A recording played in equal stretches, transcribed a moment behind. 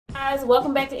guys,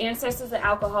 welcome back to Ancestors and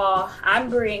Alcohol. I'm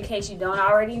Bree, in case you don't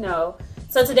already know.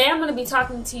 So today I'm going to be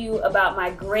talking to you about my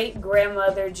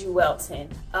great-grandmother, Jewelton.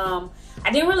 I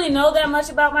didn't really know that much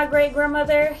about my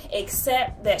great-grandmother,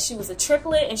 except that she was a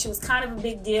triplet and she was kind of a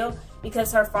big deal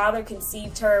because her father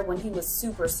conceived her when he was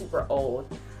super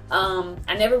old.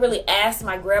 I never really asked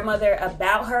my grandmother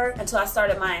about her until I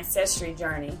started my Ancestry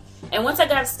journey. And once I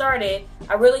got started,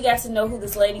 I really got to know who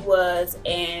this lady was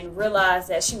and realized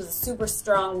that she was a super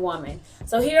strong woman.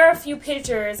 So here are a few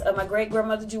pictures of my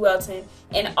great-grandmother Jewelton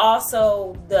and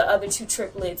also the other two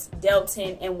triplets,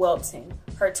 Delton and Welton,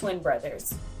 her twin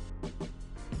brothers.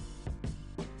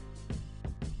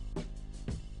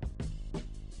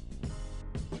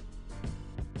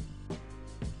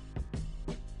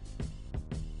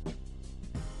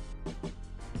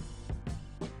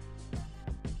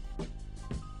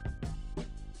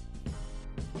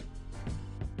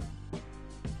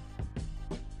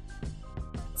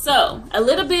 So, a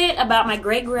little bit about my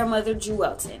great-grandmother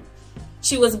Jewelton.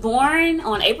 She was born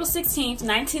on April 16th,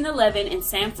 1911 in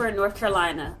Sanford, North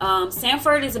Carolina.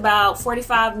 Sanford is about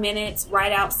 45 minutes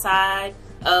right outside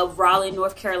of Raleigh,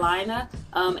 North Carolina,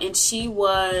 and she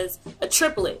was a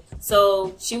triplet.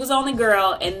 So, she was only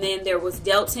girl, and then there was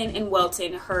Delton and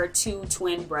Welton, her two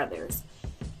twin brothers.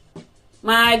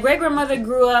 My great-grandmother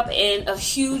grew up in a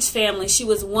huge family. She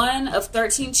was one of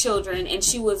 13 children, and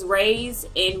she was raised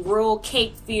in rural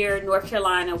Cape Fear, North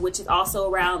Carolina, which is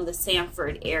also around the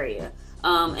Sanford area.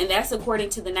 And that's according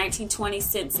to the 1920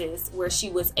 census, where she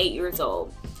was 8 years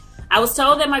old. I was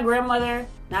told that my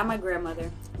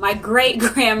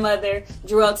great-grandmother,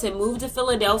 Jewelton, moved to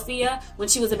Philadelphia when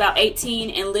she was about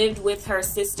 18 and lived with her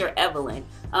sister, Evelyn.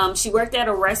 She worked at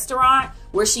a restaurant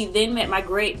where she then met my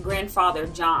great-grandfather,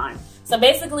 John. So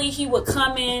basically, he would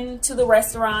come in to the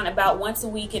restaurant about once a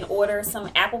week and order some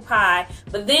apple pie.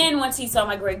 But then once he saw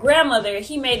my great-grandmother,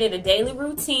 he made it a daily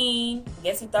routine. I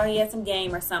guess he thought he had some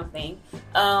game or something.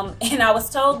 And I was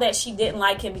told that she didn't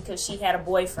like him because she had a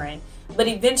boyfriend. But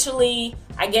eventually,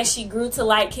 I guess she grew to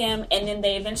like him, and then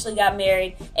they eventually got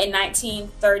married in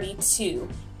 1932.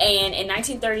 And in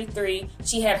 1933,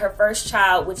 she had her first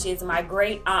child, which is my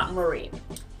great-aunt Marie.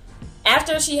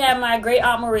 After she had my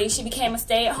great-aunt Marie, she became a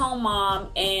stay-at-home mom,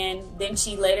 and then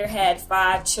she later had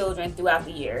 5 children throughout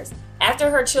the years. After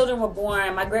her children were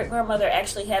born, my great-grandmother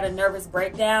actually had a nervous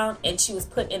breakdown, and she was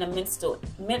put in a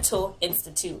mental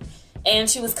institute. And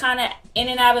she was kind of in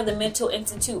and out of the mental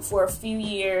institute for a few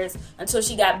years until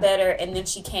she got better, and then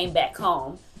she came back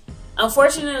home.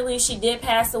 Unfortunately, she did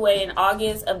pass away in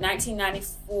August of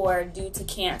 1994 due to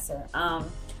cancer.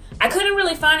 I couldn't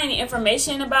really find any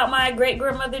information about my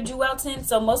great-grandmother Jewelton,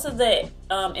 so most of the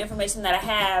information that I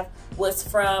have was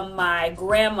from my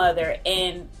grandmother.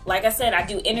 And like I said, I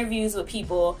do interviews with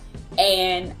people,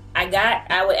 and I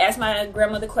would ask my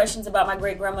grandmother questions about my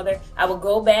great-grandmother. I would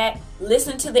go back,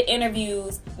 listen to the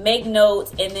interviews, make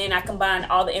notes, and then I combine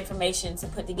all the information to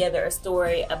put together a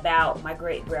story about my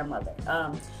great-grandmother.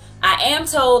 I am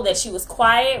told that she was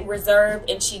quiet, reserved,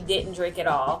 and she didn't drink at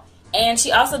all. And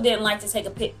she also didn't like to take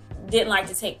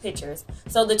pictures.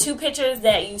 So the 2 pictures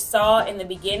that you saw in the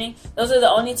beginning, those are the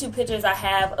only 2 pictures I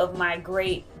have of my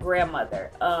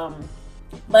great-grandmother.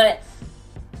 But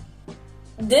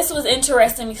this was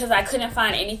interesting because I couldn't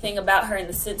find anything about her in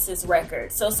the census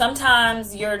record. So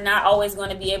sometimes you're not always going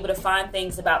to be able to find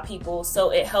things about people, so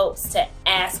it helps to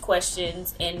ask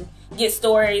questions and get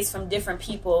stories from different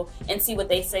people and see what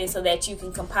they say so that you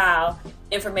can compile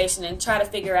information and try to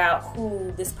figure out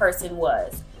who this person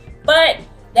was. But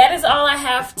that is all I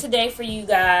have today for you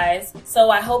guys. So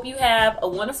I hope you have a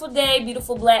wonderful day,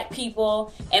 beautiful black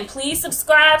people. And please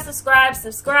subscribe.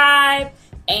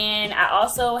 And I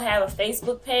also have a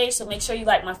Facebook page, so make sure you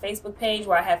like my Facebook page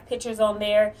where I have pictures on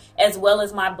there as well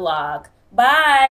as my blog. Bye.